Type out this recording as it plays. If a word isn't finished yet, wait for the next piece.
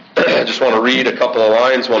I just want to read a couple of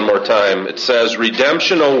lines one more time. It says,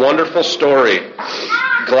 redemption, a wonderful story.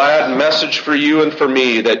 Glad message for you and for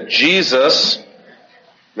me that Jesus,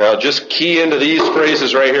 now just key into these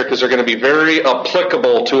phrases right here because they're going to be very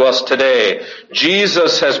applicable to us today.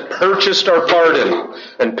 Jesus has purchased our pardon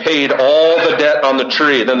and paid all the debt on the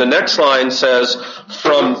tree. Then the next line says,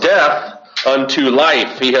 from death unto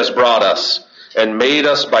life he has brought us and made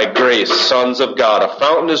us by grace sons of God. A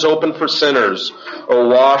fountain is open for sinners. O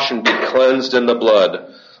wash and be cleansed in the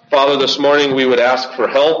blood. Father, this morning we would ask for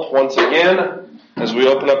help once again. As we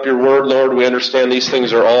open up your word, Lord, we understand these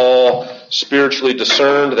things are all spiritually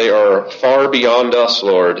discerned. They are far beyond us,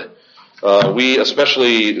 Lord. We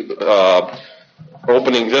especially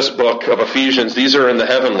opening this book of Ephesians, these are in the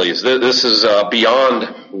heavenlies. This is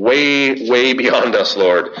beyond, way beyond us,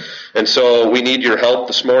 Lord. And so we need your help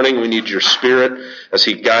this morning. We need your Spirit as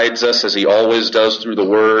he guides us, as he always does through the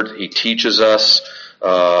Word. He teaches us,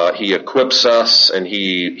 he equips us, and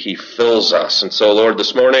he fills us. And so, Lord,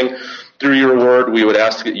 this morning, through your Word, we would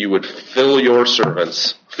ask that you would fill your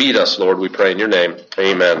servants. Feed us, Lord, we pray in your name.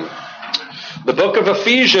 Amen. The book of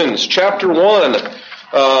Ephesians, chapter 1.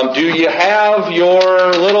 Do you have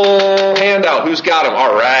your little handout? Who's got them?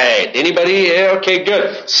 All right. Anybody? Yeah, okay,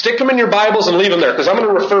 good. Stick them in your Bibles and leave them there because I'm going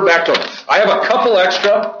to refer back to them. I have a couple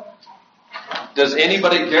extra. Does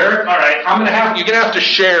anybody, Derek? All right. You're going to have to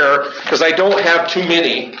share because I don't have too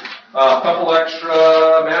many. A couple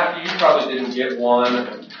extra. Matthew, you probably didn't get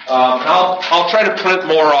one. I'll try to print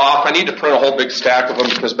more off. I need to print a whole big stack of them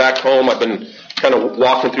because back home I've been kind of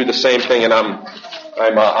walking through the same thing and I'm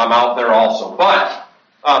out there also. But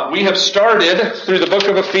we have started through the book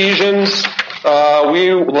of Ephesians.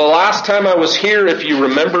 The last time I was here, if you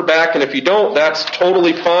remember back, and if you don't, that's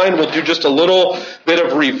totally fine. We'll do just a little bit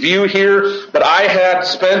of review here. But I had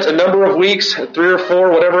spent a number of weeks, 3 or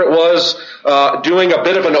 4, whatever it was, doing a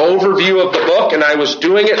bit of an overview of the book, and I was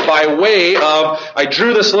doing it by way of, I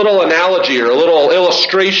drew this little analogy or a little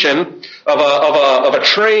illustration of a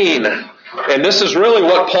train. And this is really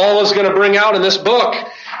what Paul is going to bring out in this book.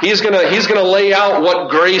 He's going to lay out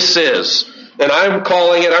what grace is. And I'm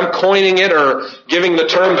coining it or giving the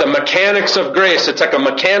term the mechanics of grace. It's like a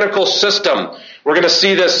mechanical system. We're going to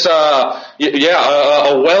see this, a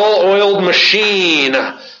well-oiled machine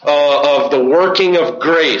of the working of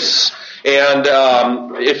grace. And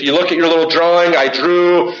if you look at your little drawing, I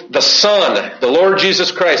drew the Son, the Lord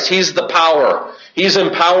Jesus Christ. He's the power. He's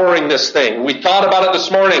empowering this thing. We thought about it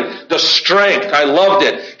this morning. The strength. I loved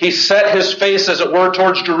it. He set his face, as it were,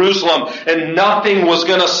 towards Jerusalem, and nothing was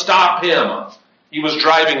going to stop him. He was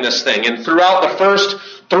driving this thing. And throughout the first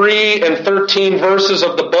 3 and 13 verses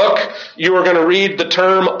of the book, you are going to read the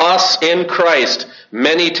term us in Christ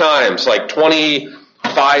many times, like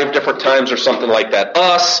 25 different times or something like that.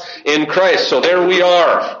 Us in Christ. So there we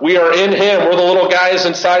are. We are in him. We're the little guys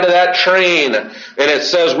inside of that train. And it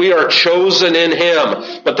says we are chosen in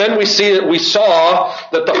him. But then we saw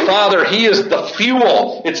that the Father, he is the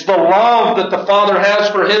fuel. It's the love that the Father has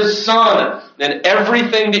for his Son. And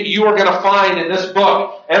everything that you are going to find in this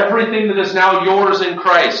book, everything that is now yours in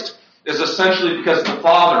Christ, is essentially because the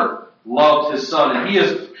Father loved his Son. And he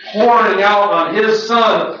is pouring out on his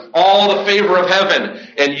Son all the favor of heaven.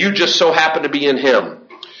 And you just so happen to be in him.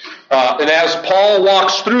 And as Paul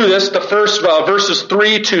walks through this, the first verses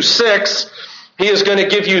 3 to 6, he is going to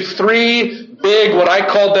give you 3 big, what I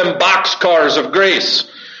call them, boxcars of grace.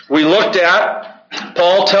 We looked at,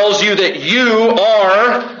 Paul tells you that you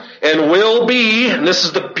are and will be, and this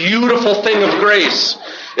is the beautiful thing of grace,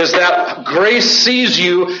 is that grace sees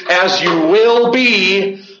you as you will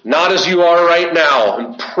be, not as you are right now.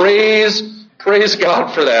 And praise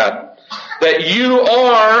God for that. That you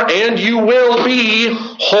are and you will be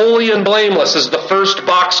holy and blameless is the first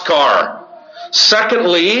boxcar.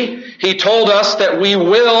 Secondly, he told us that we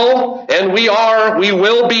will and we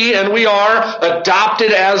will be and we are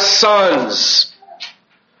adopted as sons.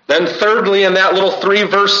 Then thirdly, in that little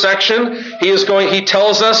 3-verse section, he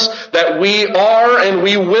tells us that we are and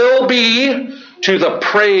we will be to the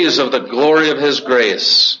praise of the glory of his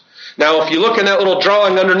grace. Now, if you look in that little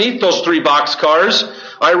drawing underneath those 3 boxcars,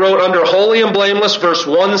 I wrote under holy and blameless, verse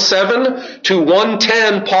 1:7 to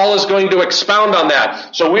 1:10, Paul is going to expound on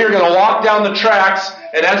that. So we are going to walk down the tracks,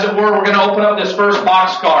 and as it were, we're going to open up this first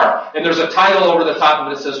boxcar, and there's a title over the top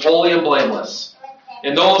of it that says holy and blameless.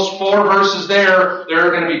 In those 4 verses there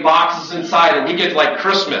are going to be boxes inside, and we get like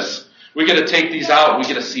Christmas. We get to take these out, and we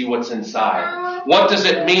get to see what's inside. What does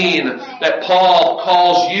it mean that Paul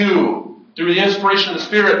calls you, through the inspiration of the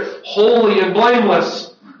Spirit, holy and blameless?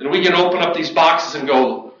 And we can open up these boxes and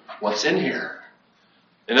go, what's in here?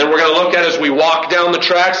 And then we're going to look at as we walk down the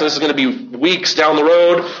tracks, and this is going to be weeks down the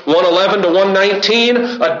road, 111 to 119,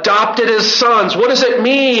 adopted as sons. What does it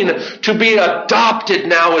mean to be adopted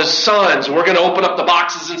now as sons? We're going to open up the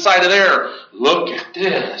boxes inside of there. Look at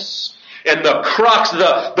this. And the crux,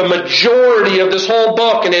 the majority of this whole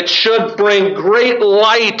book, and it should bring great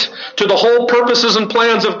light to the whole purposes and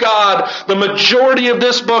plans of God. The majority of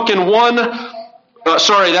this book in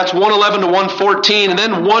that's 111 to 114, and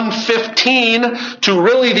then 115 to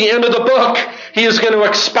really the end of the book, he is going to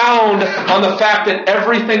expound on the fact that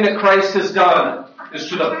everything that Christ has done is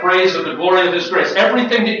to the praise of the glory of His grace.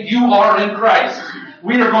 Everything that you are in Christ,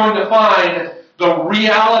 we are going to find the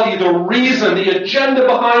reality, the reason, the agenda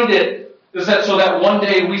behind it is that so that one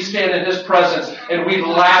day we stand in His presence and we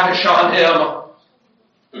lavish on Him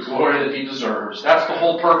the glory that He deserves. That's the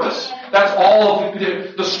whole purpose. That's all of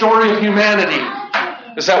the story of humanity.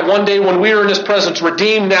 Is that one day when we are in His presence,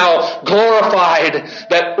 redeemed now, glorified,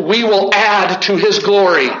 that we will add to His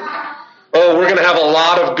glory. Oh, we're going to have a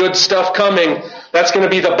lot of good stuff coming. That's going to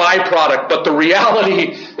be the byproduct. But the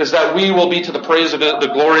reality is that we will be to the praise of the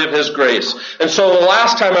glory of His grace. And so the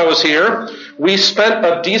last time I was here, we spent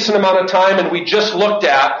a decent amount of time and we just looked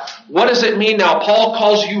at, what does it mean now? Paul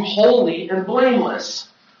calls you holy and blameless.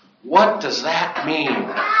 What does that mean?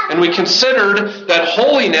 And we considered that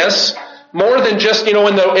holiness, more than just, in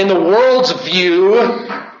the world's view,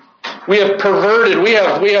 we have perverted, we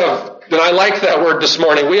have, and I like that word this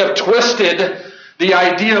morning, we have twisted the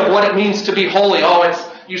idea of what it means to be holy. Oh, it's,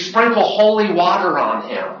 you sprinkle holy water on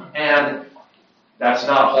Him, and that's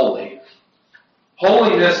not holy.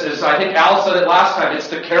 Holiness is, I think Al said it last time, it's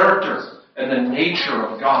the character and the nature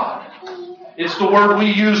of God. It's the word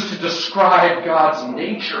we use to describe God's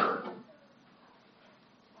nature.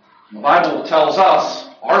 The Bible tells us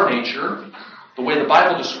our nature, the way the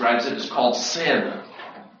Bible describes it, is called sin.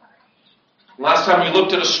 Last time we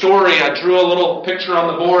looked at a story, I drew a little picture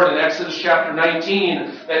on the board in Exodus chapter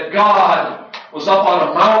 19, that God was up on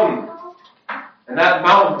a mountain, and that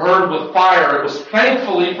mountain burned with fire. It was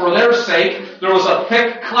thankfully, for their sake, there was a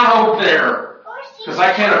thick cloud there. Because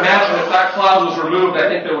I can't imagine if that cloud was removed, I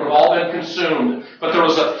think they would have all been consumed. But there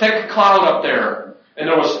was a thick cloud up there, and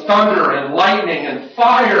there was thunder and lightning and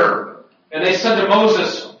fire. And they said to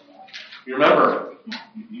Moses, you remember,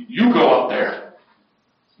 you go up there.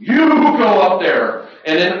 You go up there.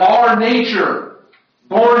 And in our nature,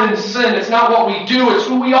 born in sin, it's not what we do, it's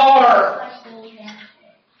who we are.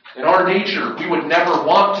 In our nature, we would never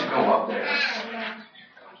want to go up there.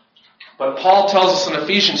 But Paul tells us in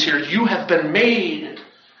Ephesians here, you have been made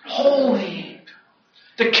holy.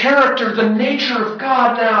 The character, the nature of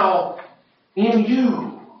God now in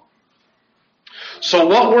you. So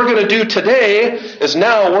what we're going to do today is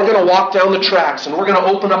now we're going to walk down the tracks and we're going to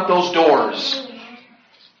open up those doors.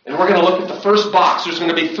 And we're going to look at the first box. There's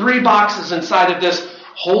going to be 3 boxes inside of this,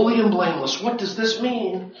 holy and blameless. What does this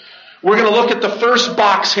mean? We're going to look at the first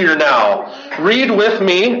box here now. Read with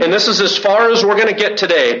me, and this is as far as we're going to get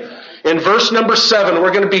today. In verse number 7,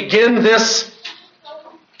 we're going to begin this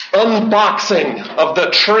unboxing of the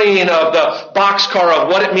train, of the boxcar of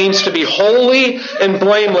what it means to be holy and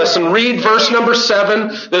blameless. And read verse number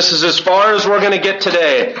 7. This is as far as we're going to get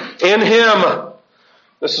today. In Him.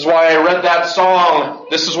 This is why I read that song.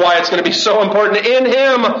 This is why it's going to be so important. In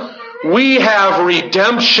Him, we have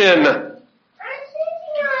redemption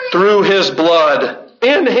through His blood.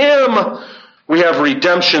 In Him, we have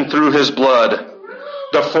redemption through His blood.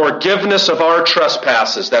 The forgiveness of our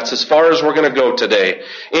trespasses. That's as far as we're going to go today.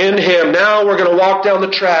 In Him. Now we're going to walk down the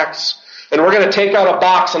tracks. And we're going to take out a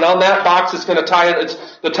box. And on that box,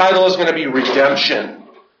 the title is going to be Redemption.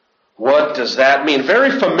 What does that mean?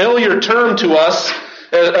 Very familiar term to us.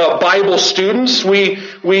 Bible students, we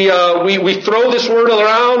throw this word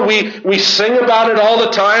around, we sing about it all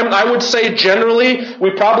the time. I would say generally,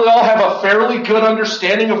 we probably all have a fairly good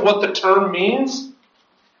understanding of what the term means.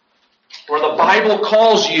 Where the Bible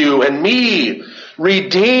calls you and me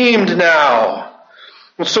redeemed now.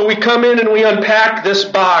 And so we come in and we unpack this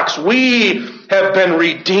box. We have been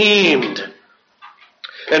redeemed.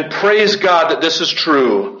 And praise God that this is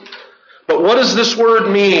true. But what does this word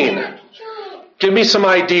mean? Give me some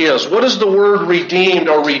ideas. What is the word redeemed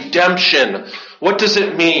or redemption? What does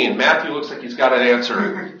it mean? Matthew looks like he's got an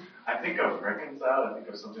answer. I think of reconciled. I think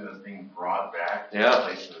of something that's being brought back to Yeah. a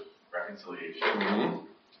place of reconciliation. Mm-hmm.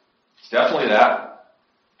 It's definitely that.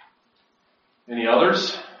 Any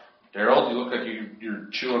others? Daryl, you look like you're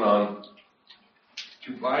chewing on.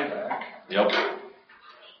 To buy back. Yep.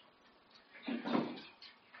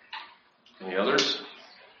 Any others?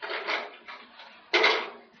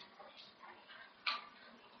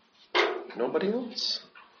 Nobody else?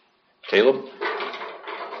 Caleb?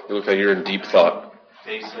 You look like you're in deep thought.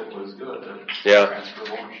 Case it was good. Yeah. Transfer of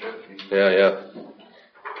ownership. Yeah.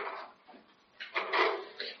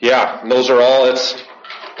 Yeah, and those are all,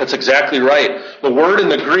 that's exactly right. The word in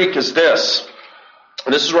the Greek is this,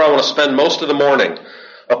 and this is where I want to spend most of the morning.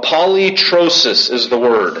 Apolytrosis is the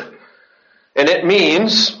word. And it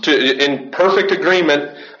means, in perfect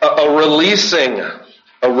agreement, a releasing,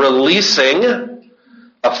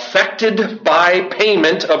 affected by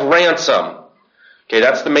payment of ransom. Okay,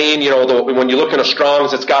 that's the main, when you look in a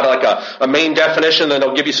Strong's, it's got like a main definition, then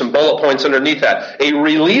they'll give you some bullet points underneath that. A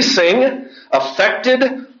releasing,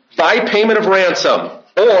 affected by payment of ransom.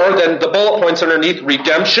 Or, then the bullet points underneath,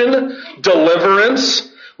 redemption, deliverance,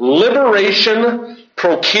 liberation,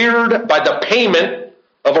 procured by the payment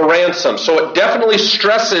of a ransom. So it definitely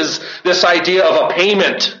stresses this idea of a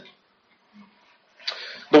payment.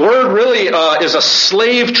 The word really is a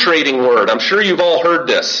slave trading word. I'm sure you've all heard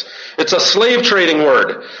this. It's a slave trading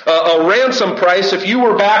word. A ransom price, if you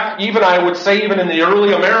were back, even I would say even in the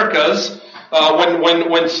early Americas,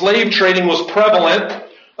 when slave trading was prevalent,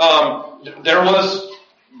 there was,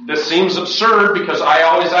 this seems absurd because I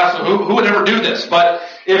always ask them, who would ever do this? But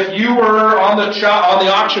if you were on the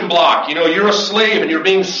auction block, you're a slave and you're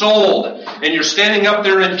being sold and you're standing up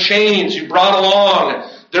there in chains you brought along,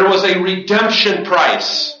 there was a redemption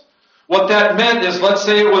price. What that meant is, let's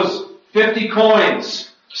say it was 50 coins.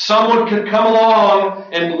 Someone could come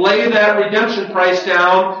along and lay that redemption price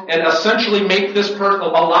down and essentially make this person,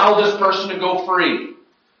 allow this person to go free.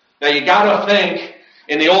 Now you gotta think,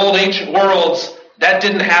 in the old ancient worlds, that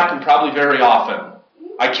didn't happen probably very often.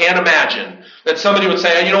 I can't imagine that somebody would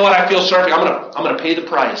say, you know what, I feel sorry, I'm gonna pay the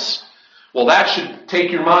price. Well, that should take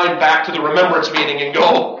your mind back to the remembrance meeting and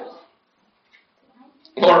go,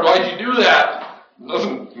 Lord, why'd you do that? It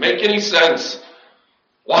doesn't make any sense.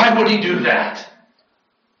 Why would he do that?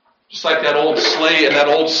 Just like that old slave in that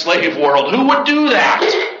old slave world. Who would do that?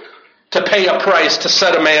 To pay a price to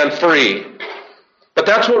set a man free. But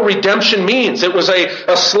that's what redemption means. It was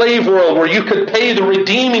a slave world where you could pay the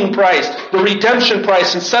redeeming price, the redemption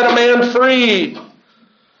price, and set a man free.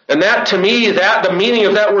 And that, to me, the meaning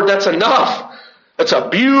of that word, that's enough. That's a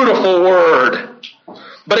beautiful word.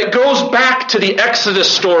 But it goes back to the Exodus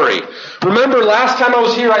story. Remember, last time I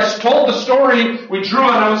was here, I told the story. We drew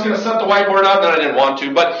it, and I was going to set the whiteboard up, and I didn't want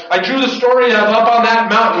to. But I drew the story of up on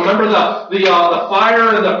that mountain. Remember the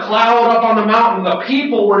fire and the cloud up on the mountain? The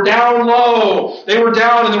people were down low. They were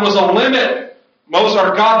down, and there was a limit.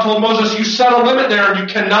 God told Moses, you set a limit there, and you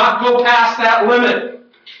cannot go past that limit.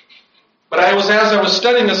 But as I was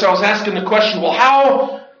studying this, I was asking the question, well,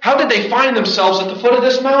 how did they find themselves at the foot of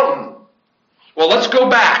this mountain? Well, let's go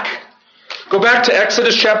back. Go back to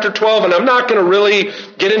Exodus chapter 12, and I'm not going to really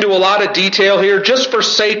get into a lot of detail here, just for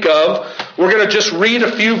sake of, we're going to just read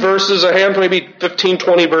a few verses, a handful, maybe 15,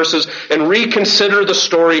 20 verses, and reconsider the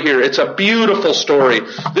story here. It's a beautiful story.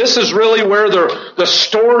 This is really where the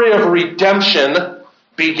story of redemption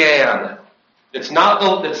began. It's not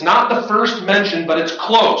the first mention, but it's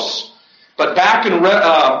close. But back in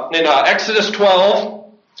Exodus 12,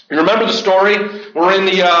 you remember the story? We're in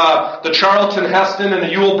the Charlton Heston and the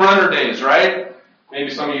Yul Brynner days, right? Maybe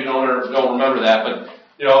some of you don't remember that, but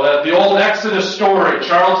the old Exodus story,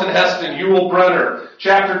 Charlton Heston, Yul Brynner,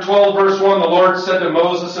 chapter 12, verse 1, the Lord said to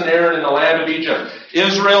Moses and Aaron in the land of Egypt,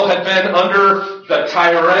 Israel had been under the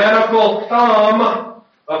tyrannical thumb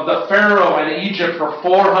of the Pharaoh in Egypt for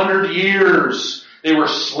 400 years. They were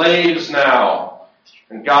slaves now.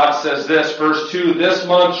 And God says this, verse 2, this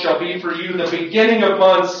month shall be for you the beginning of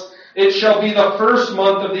months. It shall be the first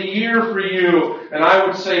month of the year for you. And I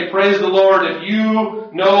would say, praise the Lord, if you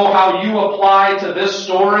know how you apply to this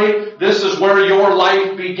story, this is where your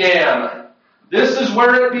life began. This is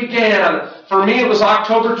where it began. For me, it was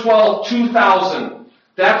October 12, 2000.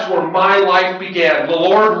 That's where my life began. The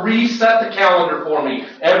Lord reset the calendar for me.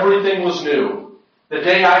 Everything was new. The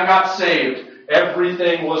day I got saved,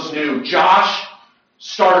 everything was new. Josh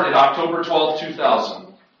started October 12, 2000.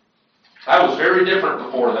 I was very different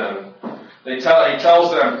before then. He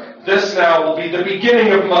tells them, this now will be the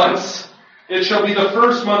beginning of months. It shall be the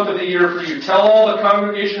first month of the year for you. Tell all the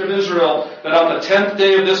congregation of Israel that on the 10th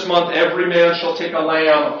day of this month every man shall take a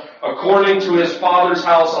lamb according to his father's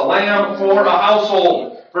house, a lamb for a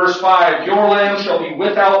household. Verse 5, your lamb shall be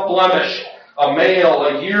without blemish, a male,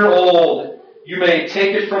 a year old. You may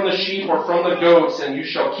take it from the sheep or from the goats, and you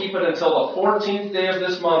shall keep it until the 14th day of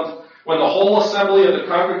this month, when the whole assembly of the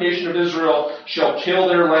congregation of Israel shall kill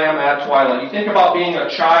their lamb at twilight. You think about being a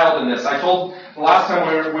child in this. I told last time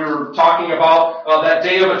we were talking about that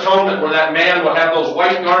Day of Atonement where that man would have those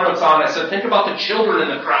white garments on. I said, think about the children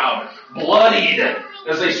in the crowd, bloodied,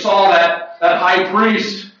 as they saw that high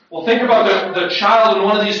priest Well, think about the child in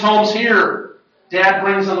one of these homes here. Dad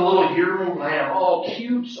brings in a little yearling lamb. Oh,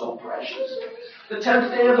 cute, so precious. The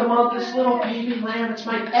 10th day of the month, this little baby lamb, it's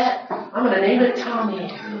my pet. I'm going to name it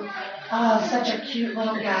Tommy. Oh, such a cute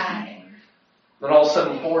little guy. Then all of a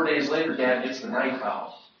sudden, 4 days later, Dad gets the knife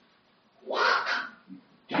out. What?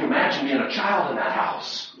 Can you imagine being a child in that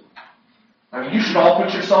house? I mean, you should all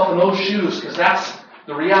put yourself in those shoes, because that's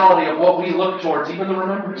the reality of what we look towards. Even the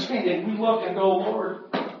Remembrance meeting, we look and go, Lord,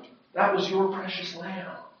 that was your precious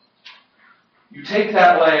lamb. You take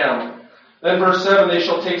that lamb. Then verse 7, they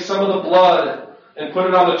shall take some of the blood and put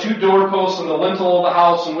it on the 2 doorposts and the lintel of the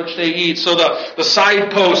house in which they eat. So the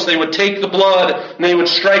side posts, they would take the blood and they would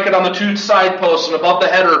strike it on the 2 side posts, and above the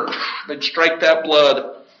header, they'd strike that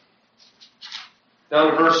blood.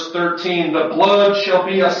 Down to verse 13, the blood shall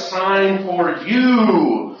be a sign for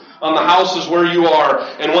you on the houses where you are.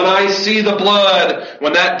 And when I see the blood,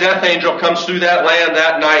 when that death angel comes through that land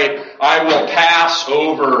that night, I will pass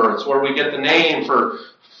over. It's where we get the name for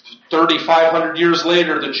 3,500 years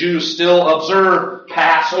later. The Jews still observe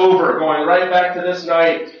Passover, going right back to this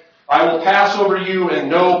night. I will pass over you, and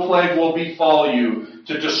no plague will befall you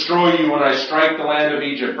to destroy you when I strike the land of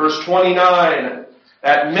Egypt. Verse 29,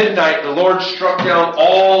 at midnight the Lord struck down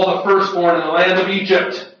all the firstborn in the land of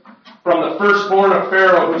Egypt, from the firstborn of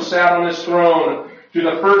Pharaoh who sat on his throne, to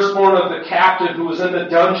the firstborn of the captive who was in the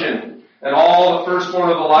dungeon, and all the firstborn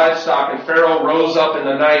of the livestock. And Pharaoh rose up in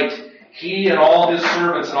the night, he and all his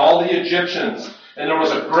servants and all the Egyptians. And there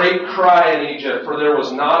was a great cry in Egypt, for there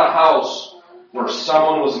was not a house where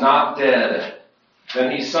someone was not dead. Then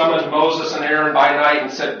he summoned Moses and Aaron by night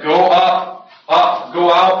and said, go up,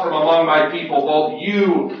 go out from among my people, both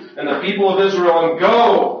you and the people of Israel, and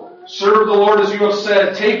go. Serve the Lord as you have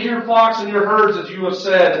said. Take your flocks and your herds as you have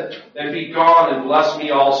said, and be gone and bless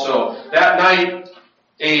me also. That night,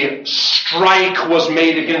 a strike was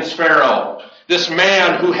made against Pharaoh. This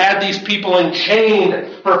man who had these people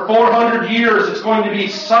enchained for 400 years. It's going to be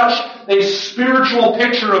such a spiritual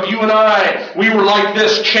picture of you and I. We were like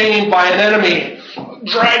this, chained by an enemy,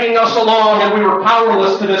 dragging us along, and we were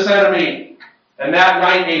powerless to this enemy. And that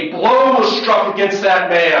night, a blow was struck against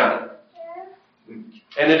that man.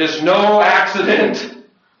 And it is no accident.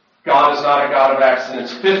 God is not a God of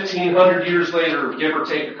accidents. 1,500 years later, give or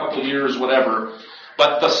take a couple of years, whatever.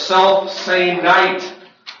 But the self-same night,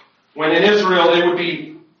 when in Israel they would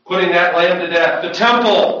be putting that lamb to death. The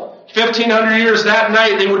temple, 1,500 years that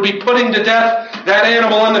night, they would be putting to death that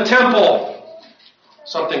animal in the temple.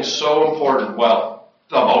 Something so important, well,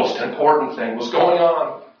 the most important thing was going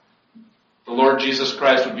on. The Lord Jesus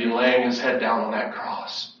Christ would be laying his head down on that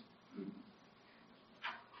cross.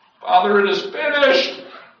 Father, it is finished.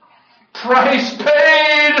 Price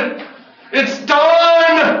paid. It's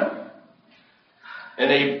done.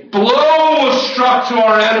 And a blow was struck to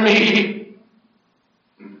our enemy.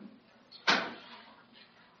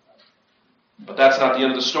 But that's not the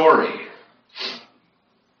end of the story.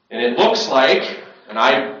 And it looks like, and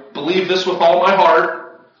I believe this with all my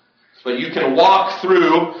heart, but you can walk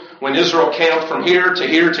through when Israel camped from here to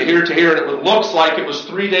here to here to here, and it looks like it was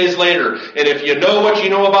 3 days later. And if you know what you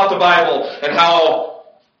know about the Bible and how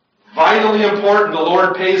vitally important the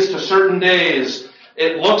Lord pays to certain days,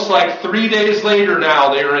 it looks like 3 days later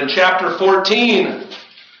now. They are in chapter 14.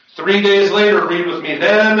 3 days later, read with me.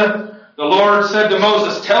 Then the Lord said to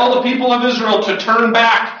Moses, tell the people of Israel to turn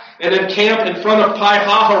back and encamp in front of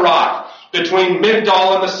Pi-hahiroth, between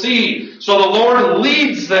Migdol and the sea. So the Lord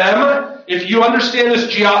leads them. If you understand this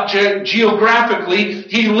geographically,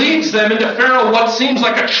 he leads them into Pharaoh what seems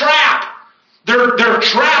like a trap. They're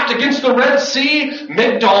trapped against the Red Sea.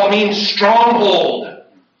 Migdol means stronghold.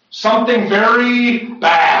 Something very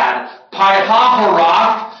bad.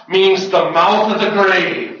 Pi-hahiroth means the mouth of the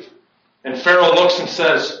grave. And Pharaoh looks and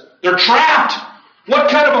says, they're trapped. What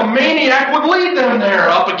kind of a maniac would lead them there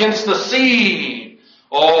up against the sea?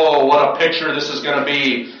 Oh, what a picture this is going to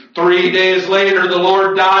be. 3 days later, the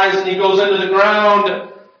Lord dies and he goes into the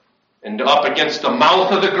ground and up against the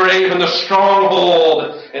mouth of the grave and the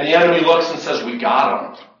stronghold. And the enemy looks and says, we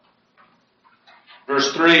got him.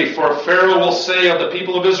 Verse 3, for Pharaoh will say of the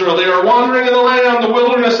people of Israel, they are wandering in the land, the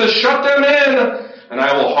wilderness has shut them in, and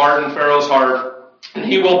I will harden Pharaoh's heart, and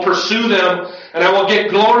he will pursue them, and I will get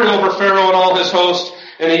glory over Pharaoh and all his host,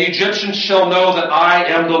 and the Egyptians shall know that I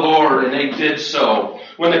am the Lord. And they did so.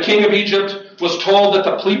 When the king of Egypt was told that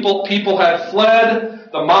the people had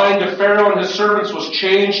fled, the mind of Pharaoh and his servants was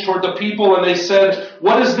changed toward the people, and they said,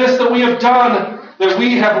 what is this that we have done, that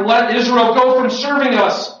we have let Israel go from serving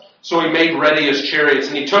us? So he made ready his chariots,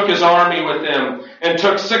 and he took his army with him, and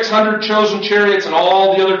took 600 chosen chariots and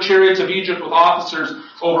all the other chariots of Egypt with officers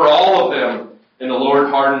over all of them. And the Lord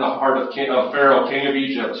hardened the heart of Pharaoh, king of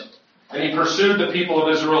Egypt. And he pursued the people of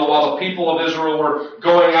Israel while the people of Israel were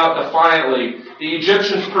going out defiantly. The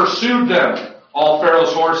Egyptians pursued them, all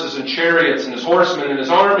Pharaoh's horses and chariots and his horsemen and his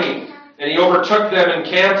army. And he overtook them and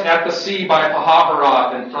camped at the sea by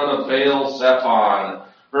Pahaberoth in front of Baal-zephon.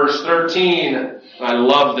 Verse 13, I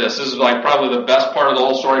love this. This is like probably the best part of the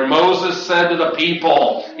whole story. Moses said to the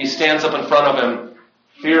people, he stands up in front of him,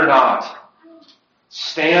 "Fear not.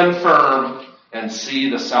 Stand firm and see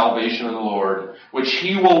the salvation of the Lord, which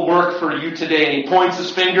he will work for you today." And he points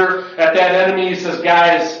his finger at that enemy. He says,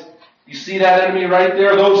 "Guys, you see that enemy right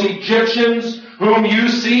there? Those Egyptians whom you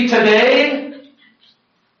see today,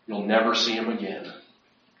 you'll never see them again.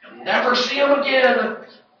 You'll never see them again.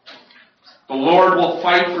 The Lord will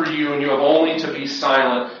fight for you, and you have only to be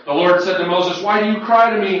silent." The Lord said to Moses, "Why do you cry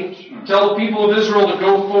to me? Tell the people of Israel to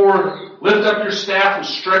go forward. Lift up your staff and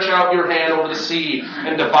stretch out your hand over the sea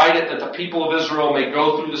and divide it, that the people of Israel may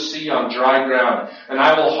go through the sea on dry ground. And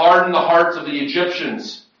I will harden the hearts of the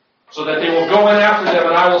Egyptians so that they will go in after them,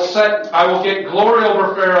 and I will get glory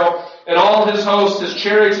over Pharaoh and all his hosts, his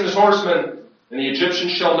chariots and his horsemen. And the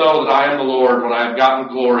Egyptians shall know that I am the Lord when I have gotten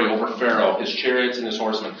glory over Pharaoh, his chariots and his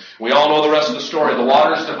horsemen." We all know the rest of the story. The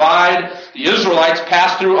waters divide. The Israelites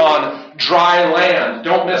pass through on dry land.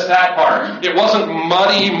 Don't miss that part. It wasn't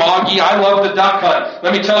muddy, moggy. I love the duck hunt.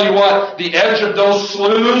 Let me tell you what, the edge of those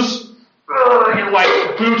sloughs, your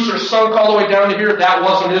like boots are sunk all the way down to here. That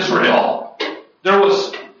wasn't Israel. There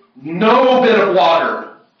was no bit of water,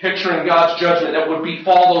 picturing God's judgment that would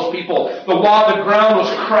befall those people. The ground was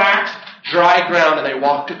cracked, dry ground, and they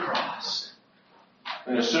walked across.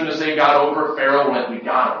 And as soon as they got over, Pharaoh went, "We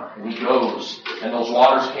got him." And he goes. And those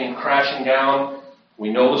waters came crashing down. We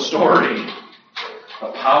know the story. The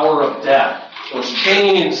power of death. Those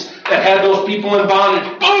chains that had those people in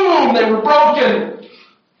bondage, boom, they were broken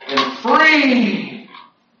and free.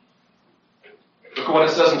 Look at what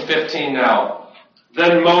it says in 15 now.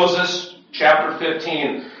 Then Moses, chapter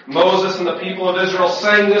 15, Moses and the people of Israel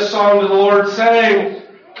sang this song to the Lord, saying,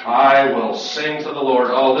 "I will sing to the Lord."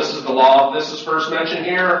 Oh, this is the law. This is first mentioned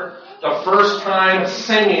here. The first time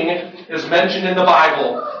singing is mentioned in the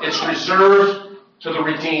Bible. It's reserved to the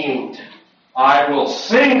redeemed. "I will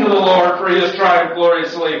sing to the Lord, for he has triumphed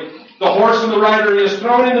gloriously. The horse and the rider he has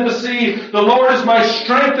thrown into the sea. The Lord is my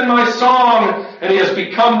strength and my song, and he has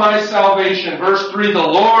become my salvation." Verse 3, the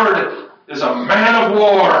Lord is a man of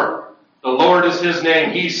war. The Lord is his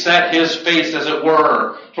name. He set his face, as it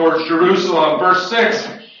were, towards Jerusalem. Verse 6,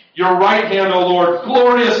 your right hand, O Lord,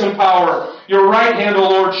 glorious in power. Your right hand, O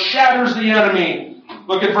Lord, shatters the enemy.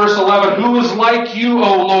 Look at verse 11. Who is like you,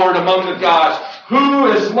 O Lord, among the gods? Who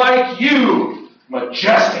is like you?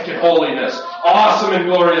 Majestic in holiness, awesome in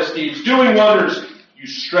glorious deeds, doing wonders. You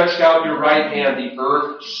stretched out your right hand, the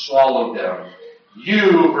earth swallowed them.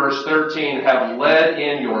 You, verse 13, have led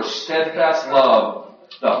in your steadfast love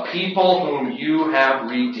the people whom you have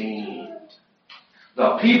redeemed.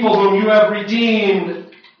 The people whom you have redeemed.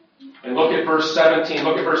 And look at verse 17,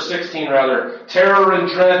 look at verse 16 rather. Terror and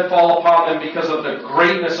dread fall upon them because of the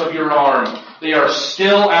greatness of your arm. They are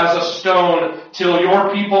still as a stone till your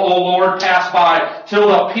people, O Lord, pass by. Till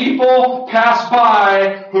the people pass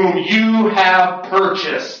by whom you have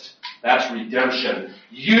purchased. That's redemption.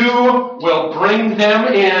 You will bring them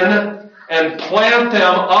in and plant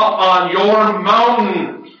them up on your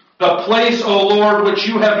mountain, the place, O Lord, which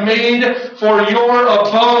you have made for your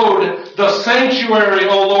abode, the sanctuary,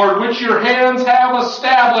 O Lord, which your hands have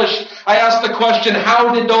established. I ask the question,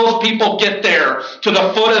 how did those people get there to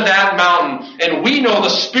the foot of that mountain? And we know the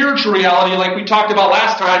spiritual reality, like we talked about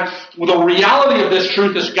last time. The reality of this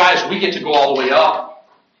truth is, guys, we get to go all the way up.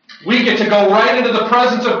 We get to go right into the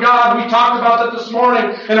presence of God. We talked about that this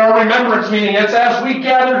morning in our remembrance meeting. It's as we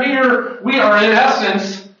gather here, we are in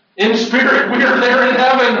essence in spirit. We are there in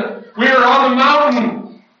heaven. We are on the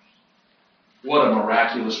mountain. What a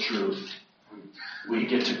miraculous truth. We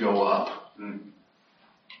get to go up.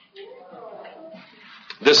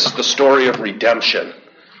 This is the story of redemption.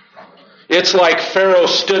 It's like Pharaoh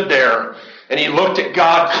stood there and he looked at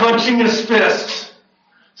God, clenching his fists,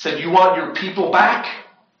 said, "You want your people back?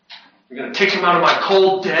 You're going to take them out of my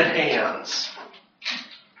cold, dead hands."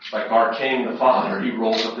 Like our King, the Father, he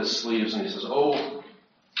rolls up his sleeves and he says, "Oh,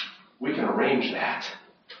 we can arrange that.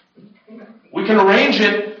 We can arrange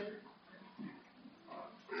it."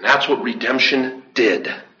 And that's what redemption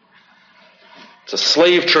did. It's a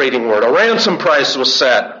slave trading word. A ransom price was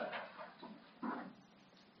set.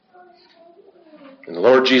 And the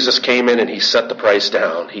Lord Jesus came in and he set the price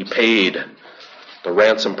down. He paid the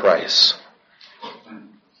ransom price.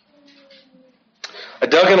 I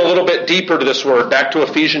dug in a little bit deeper to this word, back to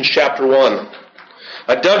Ephesians chapter 1.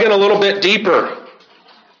 I dug in a little bit deeper.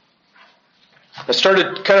 I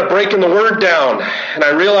started kind of breaking the word down, and I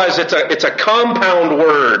realized it's a compound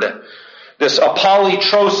word. This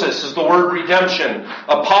apolytrosis is the word redemption.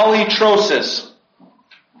 Apolytrosis.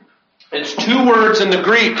 It's two words in the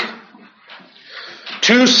Greek.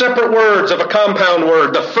 Two separate words of a compound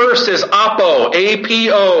word. The first is apo,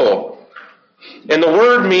 A-P-O. And the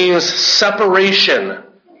word means separation,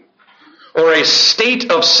 or a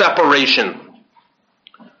state of separation.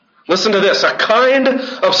 Listen to this. A kind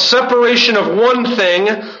of separation of one thing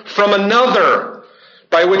from another,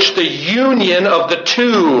 by which the union of the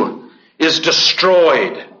two is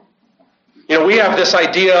destroyed. You know, we have this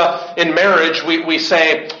idea in marriage. We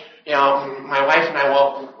say, you know, my wife and I,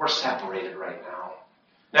 well, we're separated right now.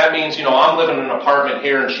 That means, you know, I'm living in an apartment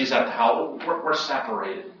here and she's at the house. We're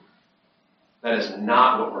separated. That is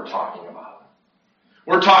not what we're talking about.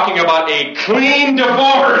 We're talking about a clean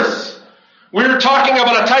divorce. We're talking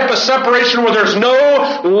about a type of separation where there's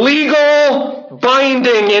no legal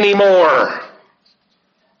binding anymore.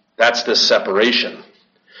 That's this separation.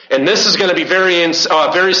 And this is going to be very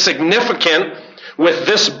significant with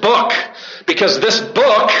this book, because this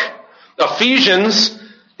book, Ephesians,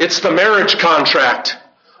 it's the marriage contract.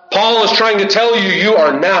 Paul is trying to tell you, you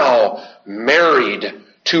are now married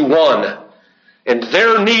to one. And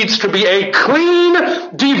there needs to be a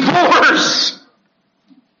clean divorce.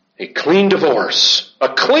 A clean divorce. A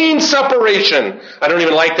clean separation. I don't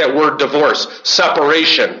even like that word divorce.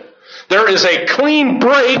 Separation. There is a clean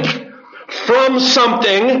break from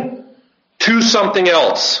something to something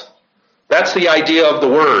else. That's the idea of the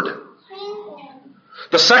word.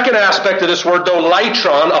 The second aspect of this word, though,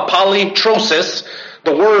 litron, apolytrosis,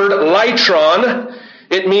 the word litron,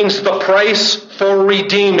 it means the price for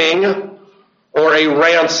redeeming or a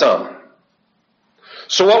ransom.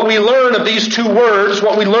 So what we learn of these two words,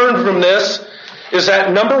 what we learn from this, is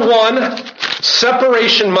that number one,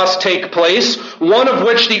 separation must take place, one of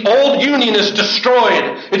which the old union is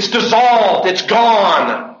destroyed. It's dissolved. It's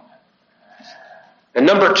gone. And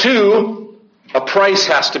number two, a price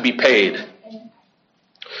has to be paid.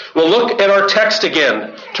 Well, look at our text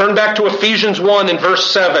again. Turn back to Ephesians 1 in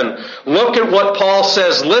verse 7. Look at what Paul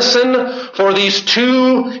says. Listen for these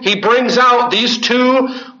two. He brings out these two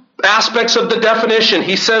aspects of the definition.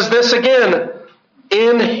 He says this again.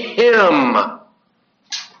 In Him.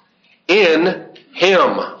 In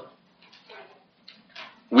Him.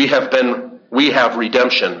 We have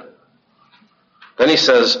redemption. Then he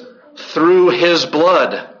says, through His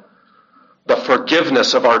blood, the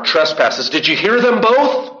forgiveness of our trespasses. Did you hear them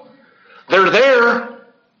both? They're there.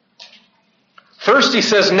 First he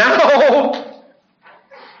says, now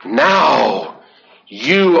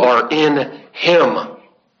you are in Him.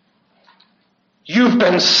 You've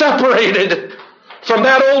been separated from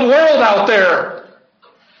that old world out there.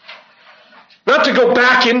 Not to go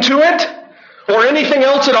back into it or anything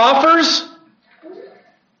else it offers.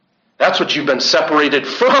 That's what you've been separated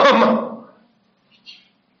from.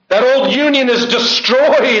 That old union is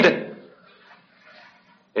destroyed.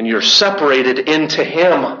 And you're separated into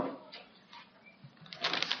Him.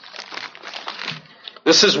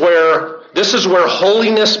 This is where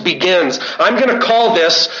holiness begins. I'm going to call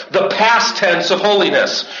this the past tense of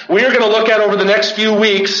holiness. We are going to look at over the next few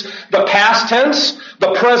weeks the past tense,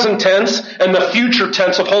 the present tense, and the future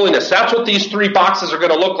tense of holiness. That's what these three boxes are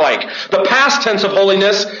going to look like. The past tense of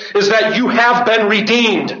holiness is that you have been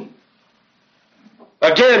redeemed.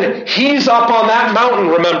 Again, He's up on that mountain,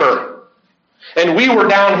 remember. And we were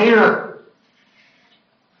down here.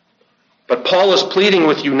 But Paul is pleading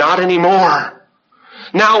with you, not anymore.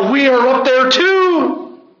 Now we are up there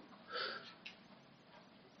too.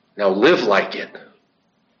 Now live like it.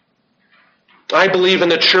 I believe in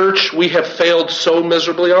the church we have failed so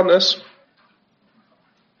miserably on this.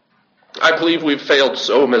 I believe we've failed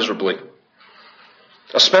so miserably.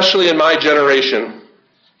 Especially in my generation.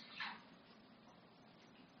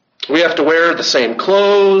 We have to wear the same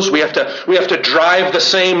clothes. We have to drive the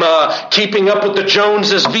same, keeping up with the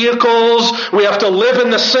Joneses vehicles. We have to live in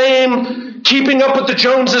the same, keeping up with the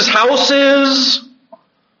Joneses houses.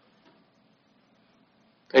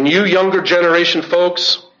 And you younger generation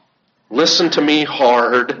folks, listen to me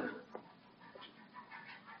hard.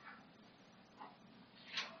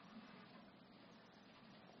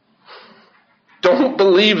 Don't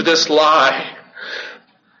believe this lie.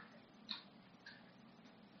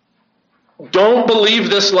 Don't believe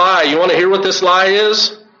this lie. You want to hear what this lie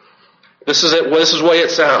is? This is it. This is the way it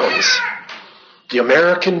sounds. The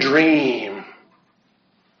American dream.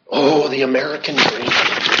 Oh, the American dream.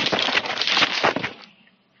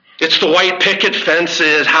 It's the white picket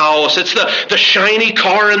fence's house. It's the shiny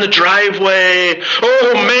car in the driveway.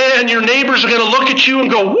 Oh man, your neighbors are going to look at you and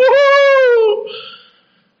go, woo!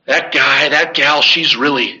 That guy, that gal, she's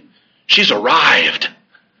arrived.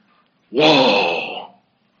 Whoa.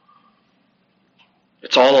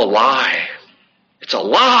 It's all a lie. It's a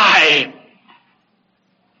lie.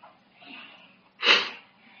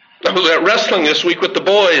 I was at wrestling this week with the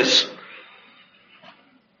boys.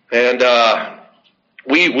 And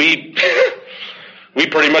we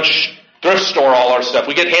pretty much thrift store all our stuff.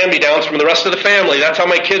 We get hand-me-downs from the rest of the family. That's how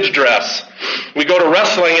my kids dress. We go to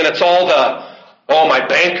wrestling and it's all my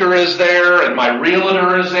banker is there and my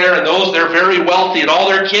realtor is there, and they're very wealthy, and all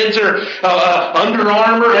their kids are Under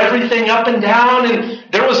Armour, everything up and down. And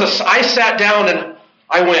I sat down and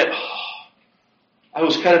I went, I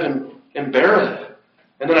was kind of embarrassed.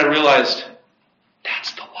 And then I realized,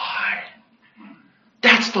 that's the lie.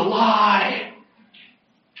 That's the lie.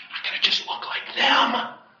 I'm going to just look like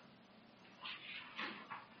them.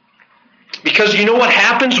 Because you know what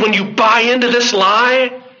happens when you buy into this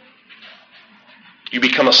lie? You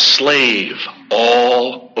become a slave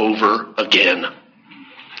all over again.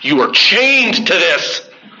 You are chained to this.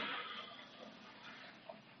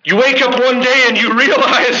 You wake up one day and you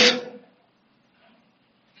realize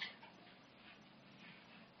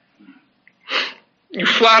you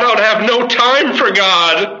flat out have no time for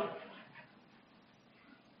God.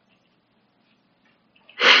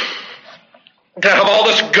 To have all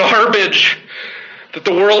this garbage that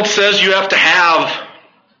the world says you have to have.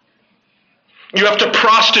 You have to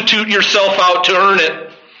prostitute yourself out to earn it.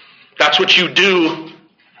 That's what you do.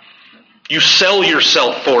 You sell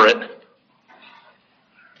yourself for it.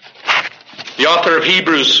 The author of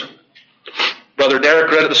Hebrews, Brother Derek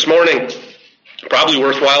read it this morning. Probably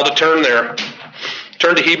worthwhile to turn there.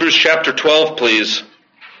 Turn to Hebrews chapter 12, please.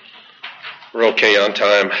 We're okay on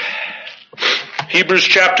time. Hebrews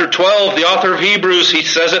chapter 12, the author of Hebrews, he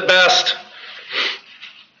says it best.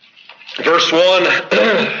 Verse 1.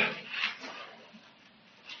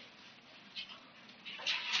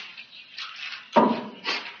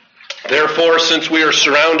 Therefore, since we are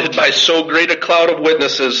surrounded by so great a cloud of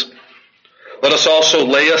witnesses, let us also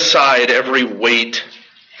lay aside every weight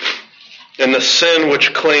and the sin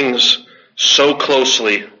which clings so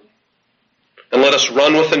closely, and let us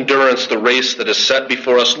run with endurance the race that is set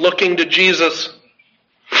before us, looking to Jesus,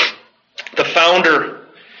 the founder,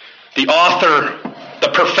 the author, the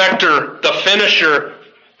perfecter, the finisher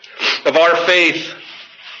of our faith,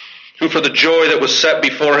 who for the joy that was set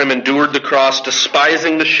before him endured the cross,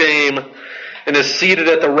 despising the shame, and is seated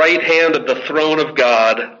at the right hand of the throne of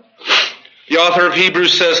God. The author of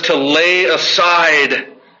Hebrews says to lay aside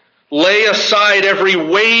every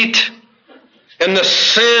weight and the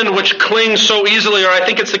sin which clings so easily, or I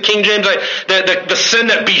think it's the King James, the sin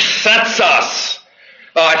that besets us.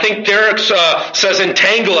 I think Derek says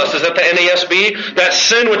entangle us. Is that the NASB? That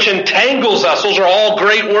sin which entangles us. Those are all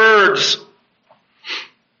great words.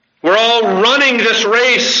 We're all running this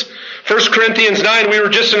race. 1 Corinthians 9, we were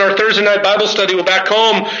just in our Thursday night Bible study back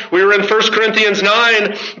home. We were in 1 Corinthians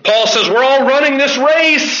 9. Paul says we're all running this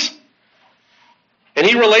race. And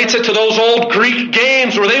he relates it to those old Greek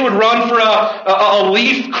games where they would run for a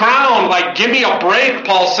leaf crown. Like, give me a break,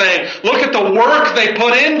 Paul's saying. Look at the work they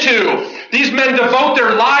put into. These men devote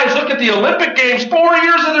their lives. Look at the Olympic Games. 4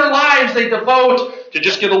 years of their lives they devote to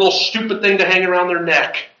just get a little stupid thing to hang around their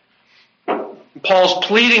neck. Paul's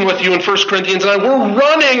pleading with you in 1 Corinthians 9. We're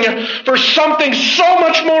running for something so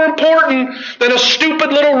much more important than a stupid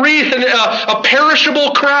little wreath and a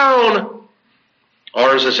perishable crown.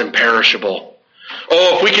 Ours is imperishable.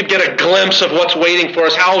 Oh, if we could get a glimpse of what's waiting for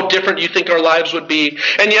us, how different you think our lives would be.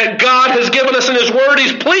 And yet God has given us in His Word,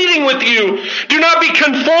 He's pleading with you. Do not be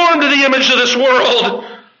conformed to the image of this world,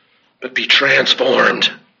 but be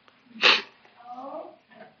transformed.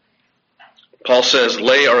 Paul says,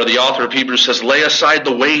 the author of Hebrews says, lay aside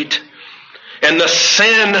the weight and the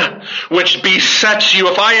sin which besets you.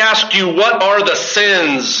 If I asked you, what are the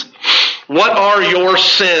sins? What are your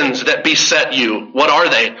sins that beset you? What are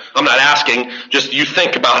they? I'm not asking, just you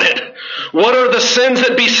think about it. What are the sins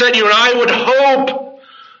that beset you? And I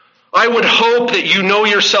would hope that you know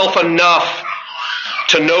yourself enough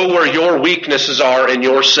to know where your weaknesses are in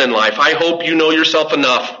your sin life. I hope you know yourself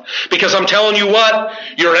enough. Because I'm telling you what,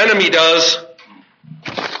 your enemy does.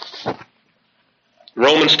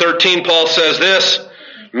 Romans 13, Paul says this,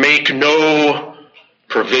 make no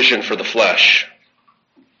provision for the flesh.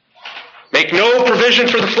 Make no provision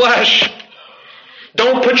for the flesh.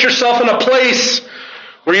 Don't put yourself in a place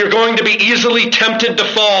where you're going to be easily tempted to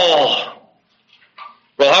fall.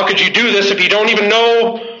 Well, how could you do this if you don't even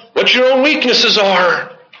know what your own weaknesses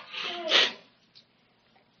are?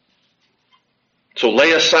 So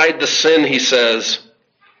lay aside the sin, he says.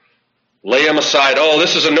 Lay them aside. Oh,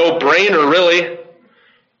 this is a no-brainer, really.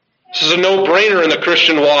 This is a no-brainer in the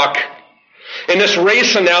Christian walk. In this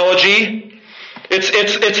race analogy, it's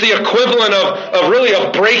the equivalent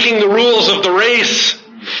of breaking the rules of the race.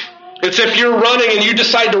 It's if you're running and you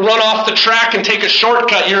decide to run off the track and take a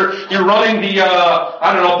shortcut. You're running the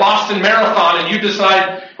Boston Marathon, and you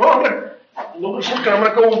decide, I'm going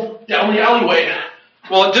to go down the alleyway.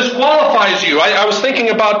 Well, it disqualifies you. I was thinking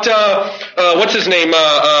about what's his name?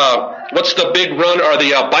 What's the big run or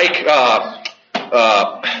the bike?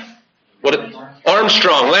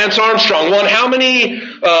 Armstrong, Lance Armstrong won how many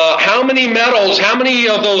medals? How many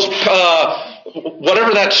of those?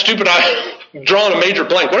 Whatever that stupid. I'm drawing a major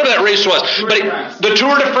blank. Whatever that race was, the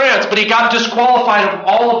Tour de France. But he got disqualified of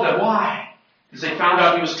all of them. Why? Because they found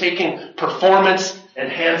out he was taking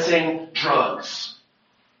performance-enhancing drugs,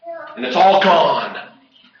 and it's all gone.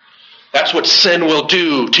 That's what sin will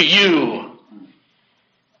do to you.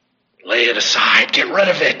 Lay it aside. Get rid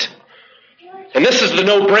of it. And this is the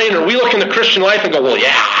no-brainer. We look in the Christian life and go, well,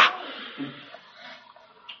 yeah.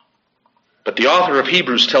 But the author of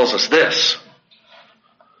Hebrews tells us this.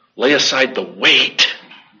 Lay aside the weight.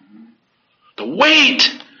 The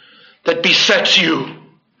weight that besets you.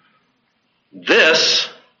 This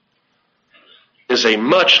is a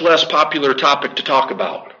much less popular topic to talk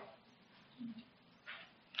about.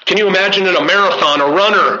 Can you imagine in a marathon, a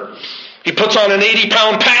runner, he puts on an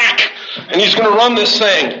 80-pound pack, and he's going to run this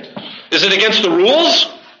thing. Is it against the rules?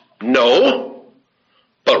 No.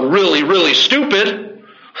 But really, really stupid.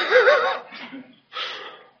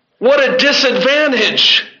 What a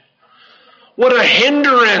disadvantage. What a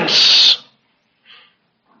hindrance.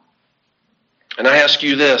 And I ask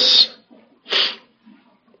you this.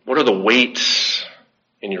 What are the weights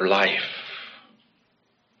in your life?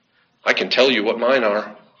 I can tell you what mine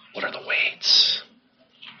are. What are the weights?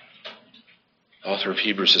 The author of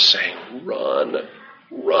Hebrews is saying, run.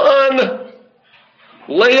 Run!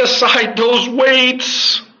 Lay aside those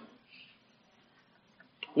weights.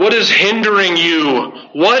 What is hindering you?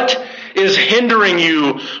 What is hindering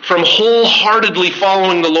you from wholeheartedly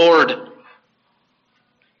following the Lord?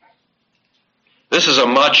 This is a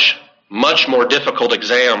much, much more difficult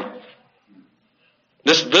exam.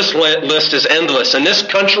 This list is endless. In this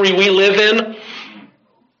country we live in,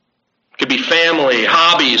 it could be family,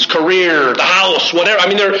 hobbies, career, the house, whatever. I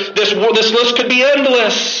mean, this list could be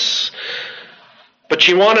endless. But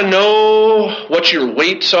you want to know what your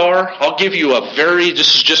weights are? I'll give you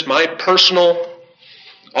this is just my personal,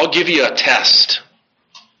 I'll give you a test.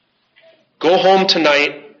 Go home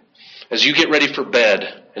tonight as you get ready for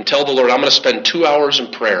bed and tell the Lord, I'm going to spend 2 hours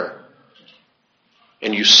in prayer.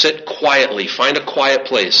 And you sit quietly, find a quiet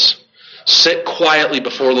place. Sit quietly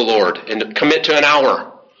before the Lord and commit to an hour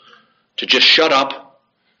to just shut up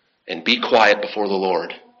and be quiet before the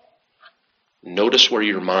Lord. Notice where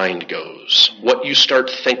your mind goes, what you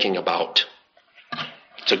start thinking about.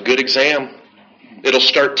 It's a good exam. It'll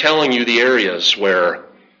start telling you the areas where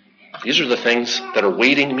these are the things that are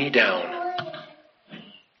weighting me down.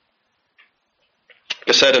 Like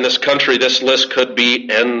I said, in this country, this list could be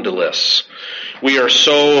endless. We are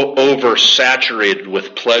so oversaturated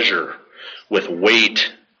with pleasure, with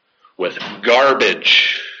weight, with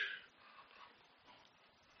garbage.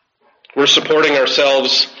 We're supporting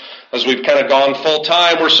ourselves as we've kind of gone full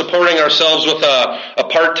time. We're supporting ourselves with a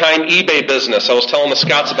part-time eBay business. I was telling the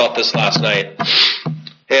Scotts about this last night.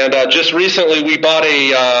 And just recently we bought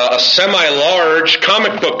a semi-large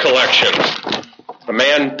comic book collection. A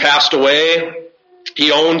man passed away.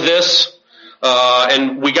 He owned this.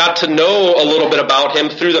 And we got to know a little bit about him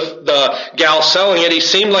through the gal selling it. He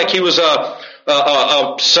seemed like he was a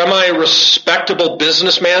semi-respectable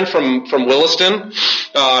businessman from Williston.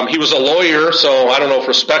 He was a lawyer, so I don't know if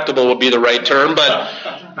respectable would be the right term,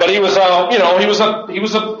 but he was he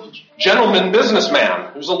was a gentleman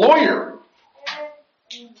businessman. He was a lawyer.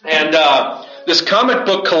 And this comic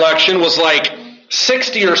book collection was like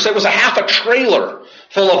 60 or so. It was a half a trailer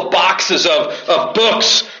full of boxes of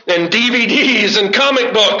books and DVDs and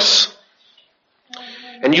comic books.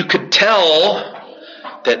 And you could tell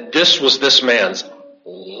that this was this man's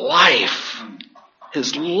life.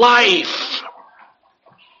 His life.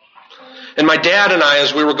 And my dad and I,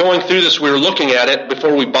 as we were going through this, we were looking at it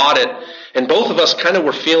before we bought it, and both of us kind of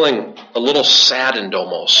were feeling a little saddened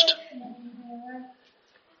almost.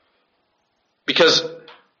 Because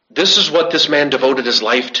this is what this man devoted his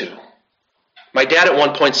life to. My dad at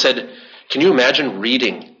one point said, can you imagine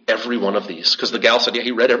reading every one of these? Because the gal said, yeah,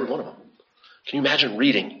 he read every one of them. Can you imagine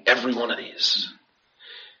reading every one of these?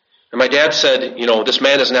 And my dad said, this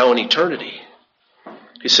man is now in eternity.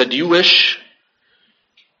 He said, do you wish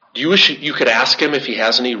Do you wish you could ask him if he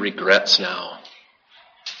has any regrets now?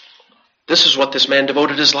 This is what this man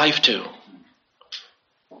devoted his life to.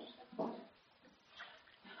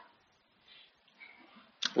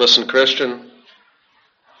 Listen, Christian,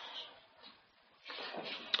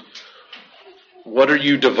 what are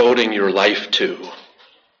you devoting your life to?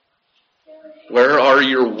 Where are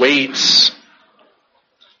your weights?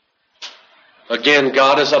 Again,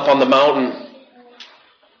 God is up on the mountain.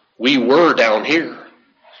 We were down here.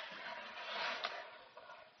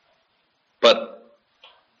 But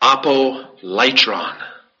apolytron,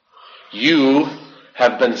 you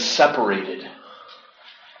have been separated.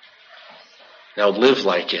 Now live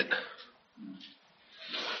like it.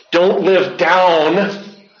 Don't live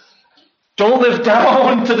down. Don't live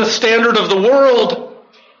down to the standard of the world.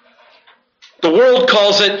 The world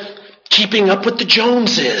calls it keeping up with the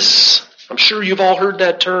Joneses. I'm sure you've all heard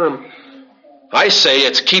that term. I say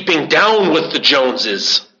it's keeping down with the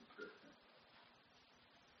Joneses.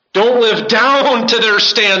 Don't live down to their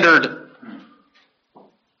standard.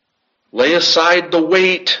 Lay aside the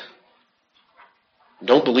weight.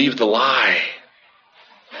 Don't believe the lie.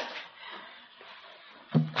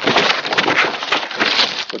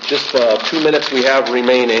 With just 2 minutes we have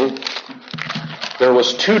remaining, there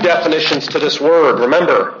was 2 definitions to this word.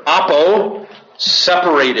 Remember, apo,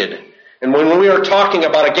 separated. And when we are talking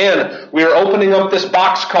about, again, we are opening up this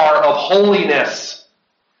boxcar of holiness.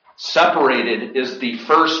 Separated is the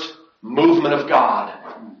first movement of God.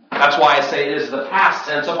 That's why I say it is the past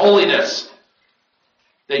tense of holiness.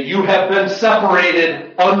 That you have been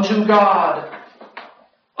separated unto God.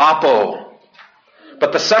 Apo.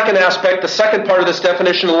 But the second aspect, the second part of this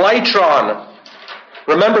definition, litron.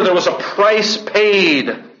 Remember, there was a price paid.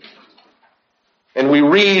 And we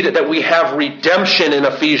read that we have redemption in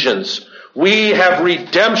Ephesians. We have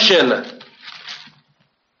redemption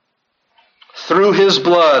through His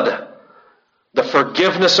blood. The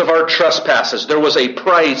forgiveness of our trespasses. There was a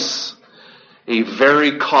price, a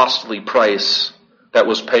very costly price that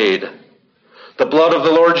was paid. The blood of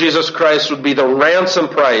the Lord Jesus Christ would be the ransom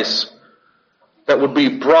price that would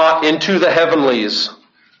be brought into the heavenlies.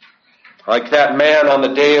 Like that man on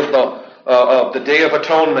the day of the Day of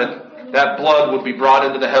Atonement, that blood would be brought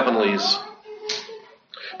into the heavenlies.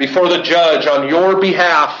 Before the judge on your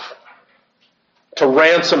behalf to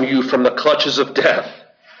ransom you from the clutches of death.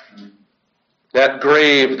 That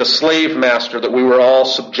grave, the slave master that we were all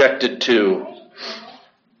subjected to.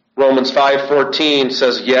 Romans 5:14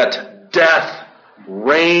 says, yet death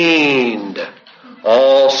reigned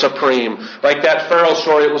all supreme. Like that Pharaoh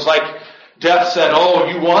story, it was like death said, oh,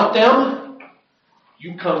 you want them?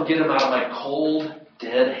 You come get them out of my cold,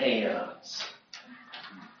 dead hands.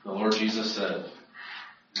 The Lord Jesus said,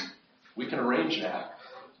 we can arrange that.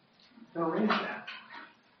 We can arrange that.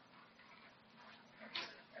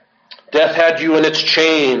 Death had you in its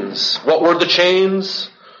chains. What were the chains?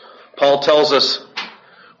 Paul tells us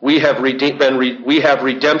we have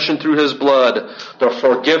redemption through His blood, the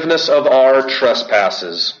forgiveness of our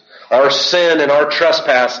trespasses. Our sin and our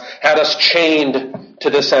trespass had us chained to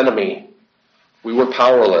this enemy. We were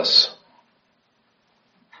powerless,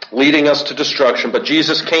 leading us to destruction. But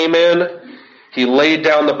Jesus came in. He laid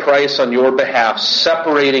down the price on your behalf,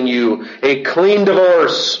 separating you, a clean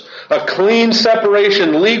divorce, a clean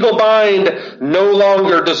separation, legal bind, no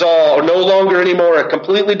longer dissolved, no longer anymore,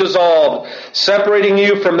 completely dissolved, separating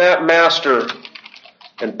you from that master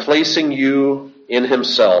and placing you in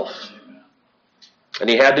Himself. And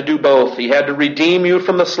He had to do both. He had to redeem you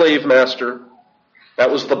from the slave master. That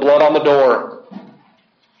was the blood on the door.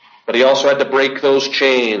 But He also had to break those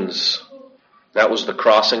chains. That was the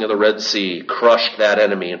crossing of the Red Sea, crushed that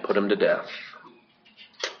enemy and put him to death.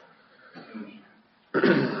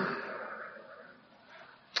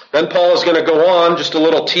 Then Paul is going to go on, just a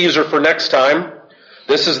little teaser for next time.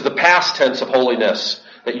 This is the past tense of holiness,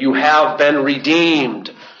 that you have been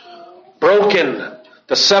redeemed, broken.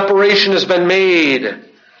 The separation has been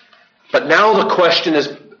made. But now the question is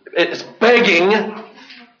begging,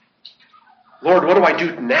 Lord, what do I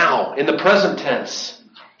do now in the present tense?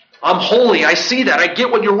 I'm holy. I see that. I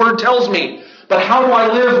get what your word tells me. But how do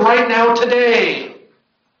I live right now today?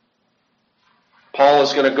 Paul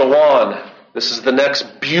is going to go on. This is the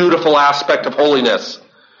next beautiful aspect of holiness,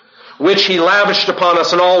 which He lavished upon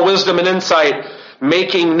us in all wisdom and insight,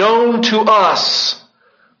 making known to us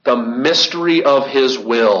the mystery of His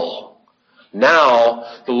will. Now,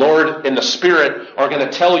 the Lord and the Spirit are going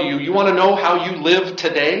to tell you, you want to know how you live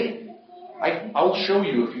today? I'll show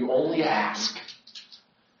you if you only ask.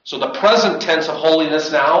 So the present tense of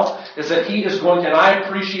holiness now is that He is going to, and I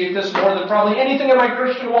appreciate this more than probably anything in my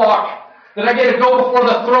Christian walk, that I get to go before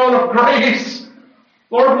the throne of grace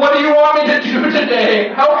Lord, what do you want me to do today?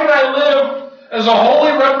 How can I live as a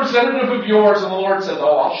holy representative of yours? And the Lord says,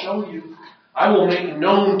 I'll show you. I will make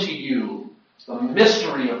known to you the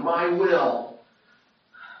mystery of my will.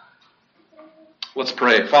 Let's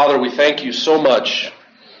pray. Father, we thank you so much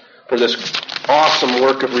for this awesome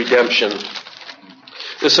work of redemption.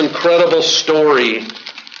 This incredible story,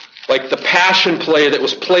 like the Passion play that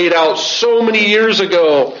was played out so many years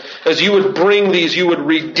ago, as you would bring these, you would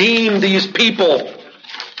redeem these people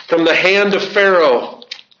from the hand of Pharaoh.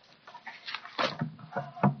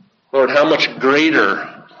 Lord, how much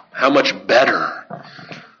greater, how much better,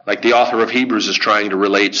 like the author of Hebrews is trying to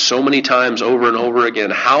relate so many times over and over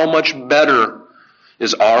again, how much better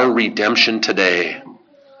is our redemption today.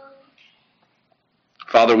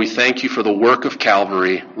 Father, we thank you for the work of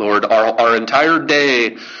Calvary. Lord, our entire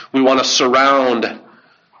day we want to surround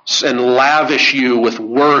and lavish you with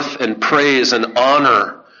worth and praise and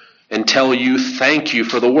honor and tell you thank you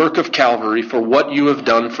for the work of Calvary, for what you have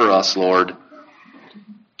done for us, Lord.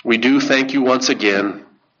 We do thank you once again.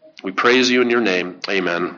 We praise you in your name. Amen.